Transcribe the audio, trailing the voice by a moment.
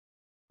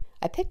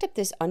I picked up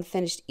this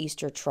unfinished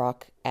Easter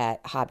truck at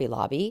Hobby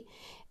Lobby,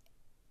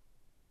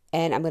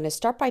 and I'm going to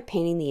start by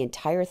painting the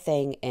entire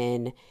thing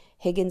in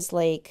Higgins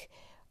Lake.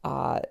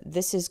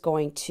 This is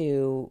going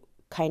to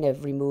kind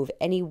of remove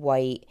any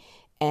white,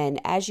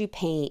 and as you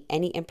paint,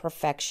 any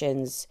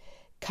imperfections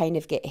kind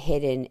of get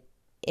hidden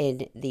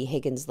in the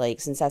Higgins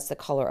Lake since that's the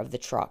color of the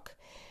truck.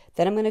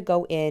 Then I'm going to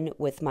go in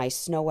with my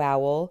snow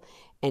owl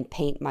and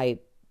paint my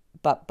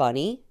butt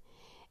bunny,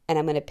 and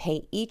I'm going to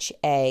paint each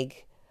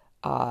egg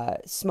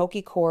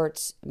smoky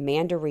quartz,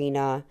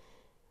 mandarina,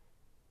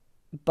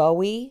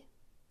 Bowie,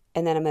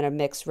 and then I'm going to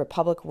mix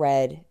Republic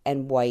Red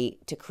and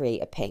white to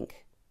create a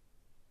pink.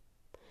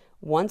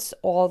 Once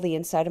all the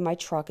inside of my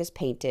truck is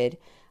painted,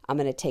 I'm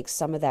going to take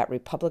some of that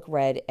Republic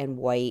Red and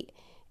white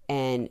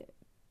and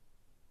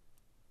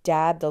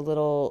dab the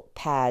little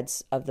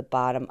pads of the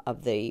bottom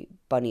of the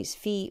bunny's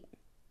feet.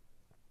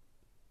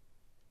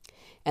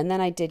 And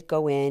then I did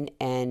go in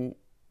and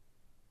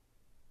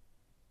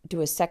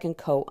do a second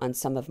coat on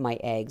some of my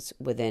eggs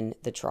within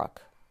the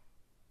truck.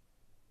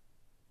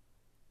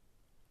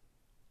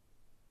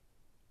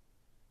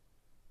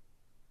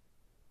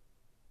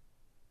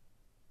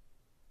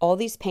 All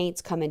these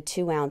paints come in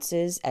 2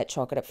 ounces at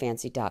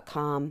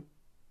chalkitupfancy.com.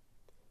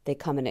 They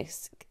come in a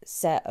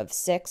set of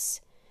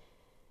 6.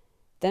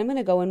 Then I'm going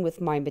to go in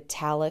with my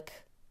metallic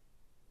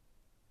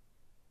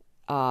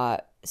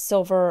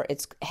silver.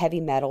 It's heavy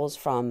metals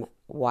from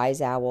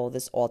Wise Owl.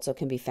 This also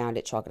can be found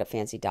at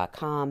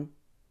chalkitupfancy.com.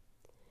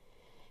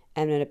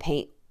 I'm going to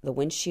paint the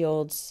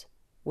windshields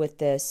with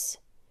this,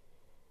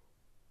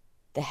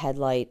 the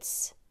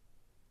headlights.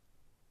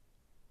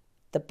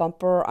 The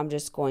bumper I'm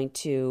just going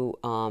to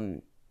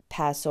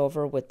pass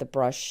over with the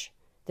brush,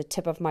 the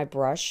tip of my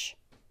brush.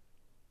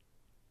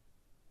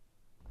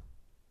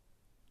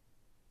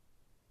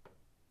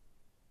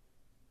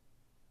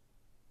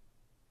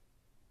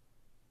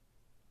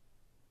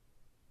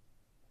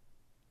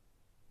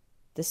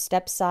 The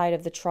step side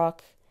of the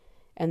truck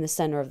and the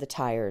center of the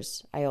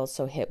tires I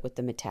also hit with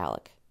the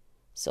metallic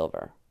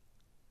silver.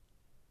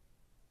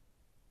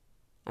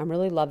 I'm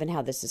really loving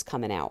how this is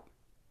coming out.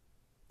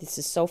 This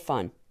is so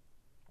fun.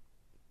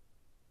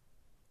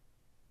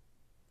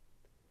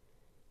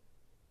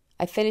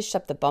 I finished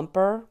up the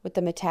bumper with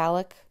the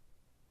metallic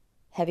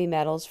heavy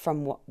metals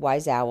from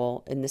Wise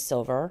Owl in the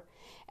silver.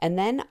 And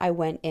then I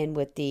went in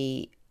with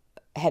the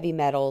heavy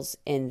metals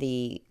in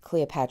the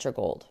Cleopatra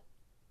gold.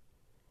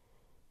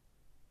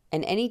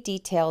 And any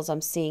details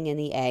I'm seeing in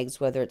the eggs,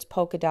 whether it's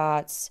polka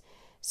dots,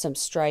 some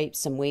stripes,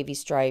 some wavy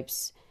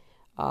stripes,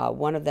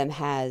 one of them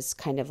has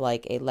kind of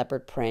like a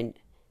leopard print.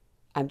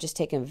 I'm just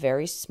taking a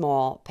very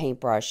small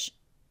paintbrush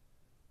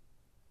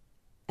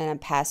and I'm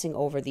passing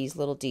over these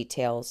little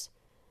details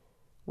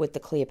with the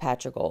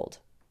Cleopatra gold.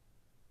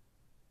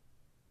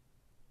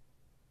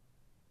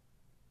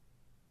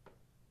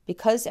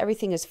 Because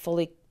everything is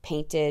fully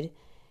painted,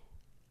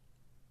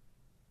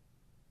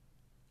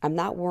 I'm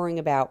not worrying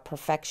about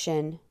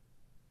perfection.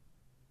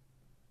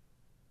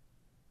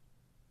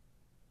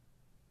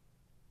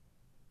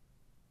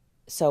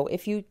 So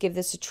if you give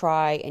this a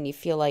try and you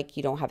feel like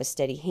you don't have a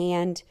steady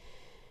hand,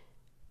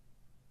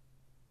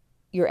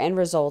 your end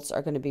results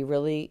are going to be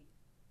really,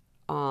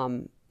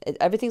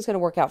 everything's going to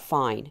work out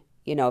fine.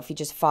 You know, if you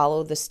just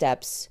follow the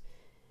steps.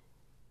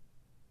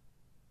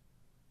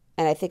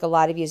 And I think a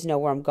lot of you know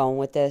where I'm going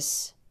with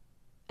this.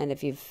 And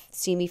if you've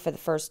seen me for the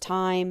first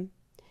time,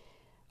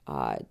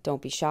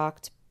 don't be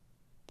shocked.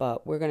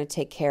 But we're going to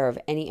take care of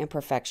any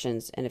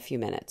imperfections in a few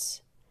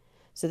minutes.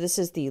 So this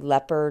is the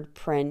leopard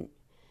print.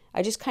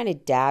 I just kind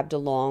of dabbed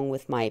along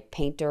with my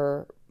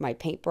paintbrush.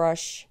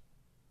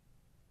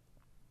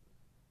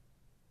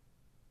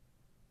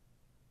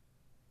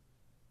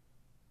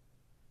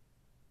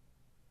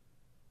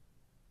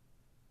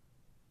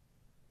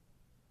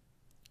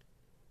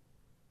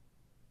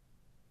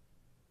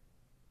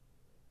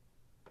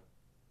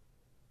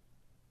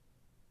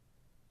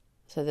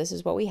 So this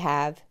is what we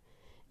have.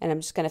 And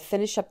I'm just going to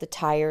finish up the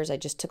tires. I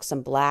just took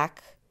some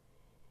black.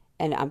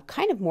 And I'm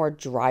kind of more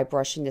dry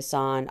brushing this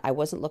on. I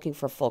wasn't looking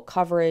for full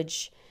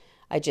coverage.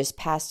 I just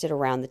passed it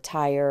around the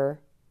tire.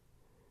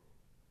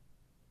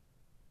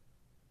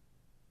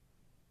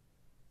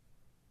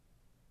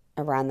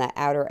 Around that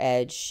outer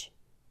edge.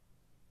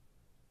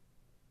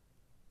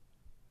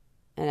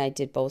 And I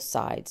did both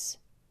sides.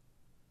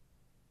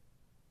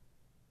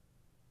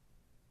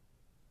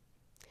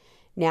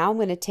 Now I'm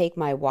going to take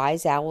my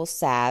Wise Owl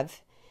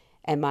salve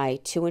and my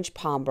 2-inch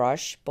palm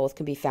brush. Both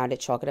can be found at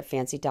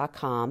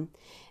chalkitupfancy.com.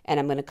 And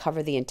I'm going to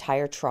cover the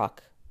entire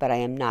truck, but I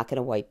am not going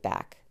to wipe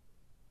back.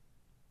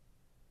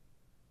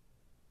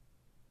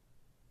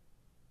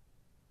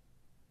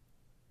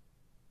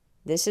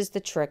 This is the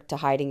trick to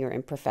hiding your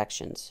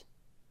imperfections.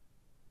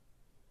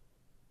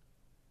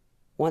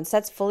 Once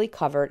that's fully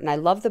covered, and I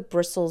love the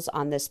bristles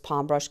on this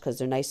palm brush because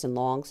they're nice and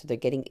long, so they're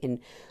getting in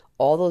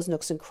all those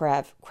nooks and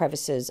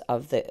crevices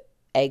of the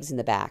eggs in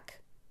the back.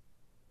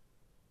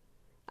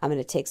 I'm going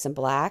to take some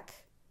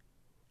black,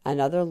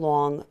 another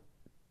long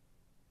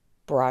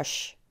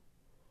brush,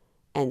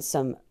 and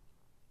some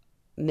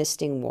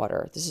misting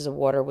water. This is a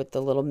water with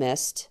the little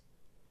mist.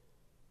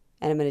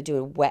 And I'm going to do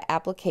a wet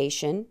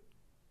application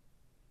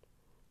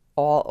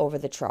all over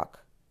the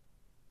truck.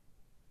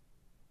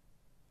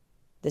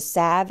 The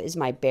salve is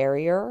my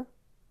barrier,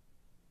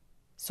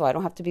 so I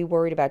don't have to be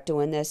worried about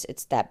doing this.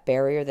 It's that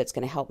barrier that's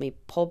going to help me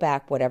pull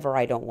back whatever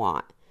I don't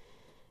want.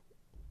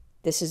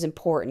 This is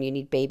important. You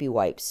need baby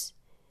wipes.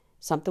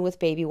 Something with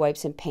baby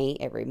wipes and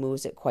paint, it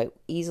removes it quite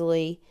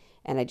easily.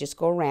 And I just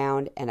go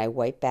around and I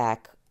wipe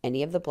back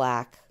any of the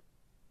black.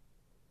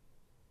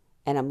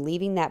 And I'm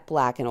leaving that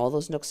black in all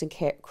those nooks and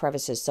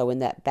crevices. So in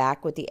that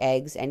back with the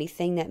eggs,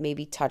 anything that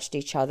maybe touched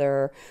each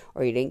other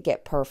or you didn't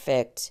get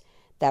perfect,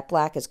 that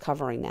black is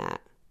covering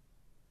that.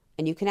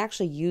 And you can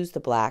actually use the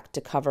black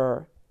to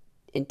cover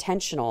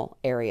intentional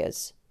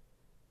areas.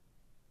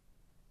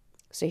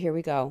 So here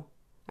we go.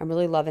 I'm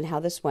really loving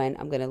how this went.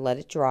 I'm going to let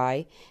it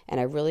dry,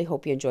 and I really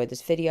hope you enjoyed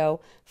this video.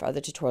 For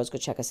other tutorials, go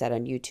check us out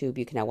on YouTube.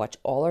 You can now watch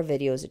all our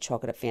videos at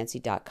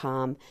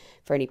chalkitupfancy.com.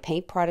 For any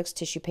paint products,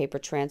 tissue paper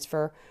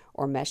transfer,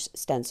 or mesh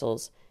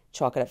stencils,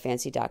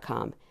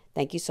 chalkitupfancy.com.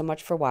 Thank you so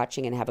much for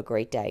watching, and have a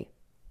great day.